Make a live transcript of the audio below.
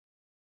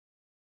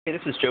Hey,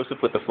 this is Joseph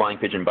with the Flying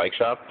Pigeon Bike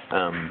Shop,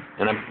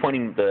 and I'm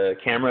pointing the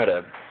camera at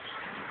a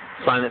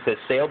sign that says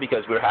sale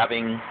because we're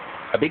having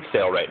a big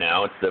sale right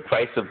now. It's the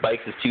price of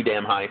bikes is too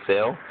damn high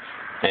sale,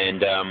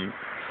 and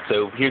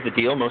so here's the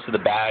deal. Most of the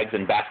bags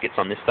and baskets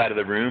on this side of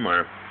the room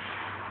are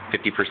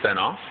 50%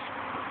 off.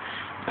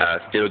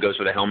 Still goes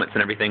for the helmets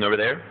and everything over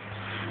there.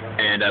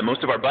 And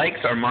most of our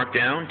bikes are marked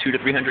down $200 to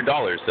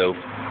 $300. So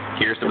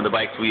here's some of the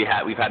bikes we've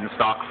had in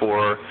stock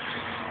for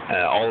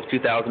all of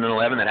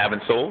 2011 that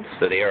haven't sold.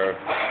 So they are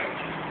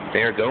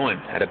going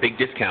at a big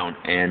discount,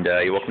 and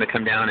you're welcome to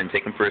come down and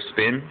take them for a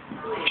spin.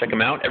 Check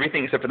them out.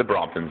 Everything except for the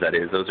Bromptons, that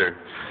is. Those are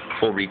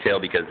full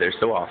retail because they're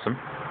so awesome.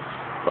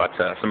 But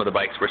some of the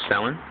bikes we're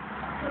selling.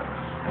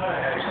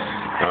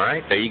 All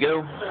right, there you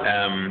go.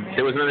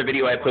 There was another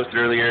video I posted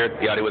earlier.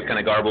 The audio was kind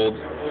of garbled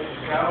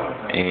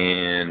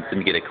and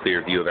didn't get a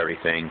clear view of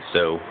everything.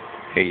 So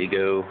here you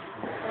go.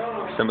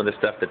 Some of the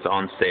stuff that's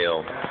on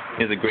sale.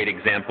 Here's a great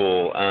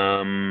example.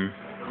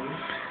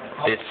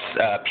 This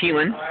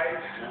Pigeon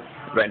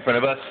right in front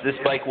of us. This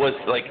bike was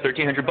like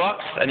 $1,300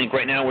 bucks. I think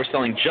right now we're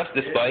selling just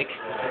this bike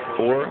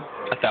for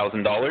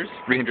 $1,000,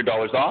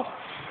 $300 off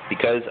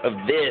because of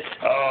this.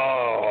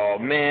 Oh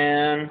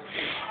man.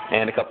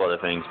 And a couple other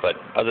things, but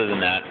other than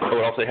that, oh,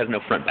 it also has no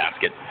front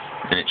basket,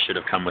 and it should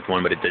have come with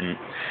one, but it didn't.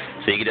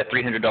 So you get a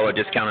 $300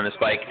 discount on this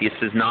bike. This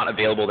is not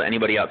available to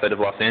anybody outside of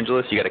Los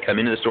Angeles. You got to come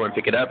into the store and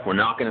pick it up. We're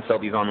not going to sell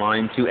these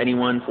online to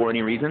anyone for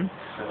any reason.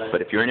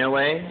 But if you're in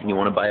LA and you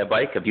want to buy a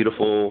bike, a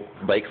beautiful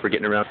bike for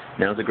getting around,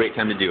 now's a great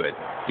time to do it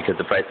because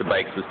the price of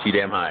bikes was too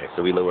damn high,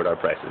 so we lowered our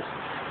prices.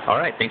 All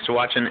right, thanks for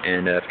watching,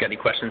 and if you got any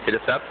questions, hit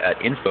us up at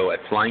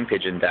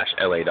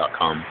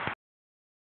info@flyingpigeon-la.com.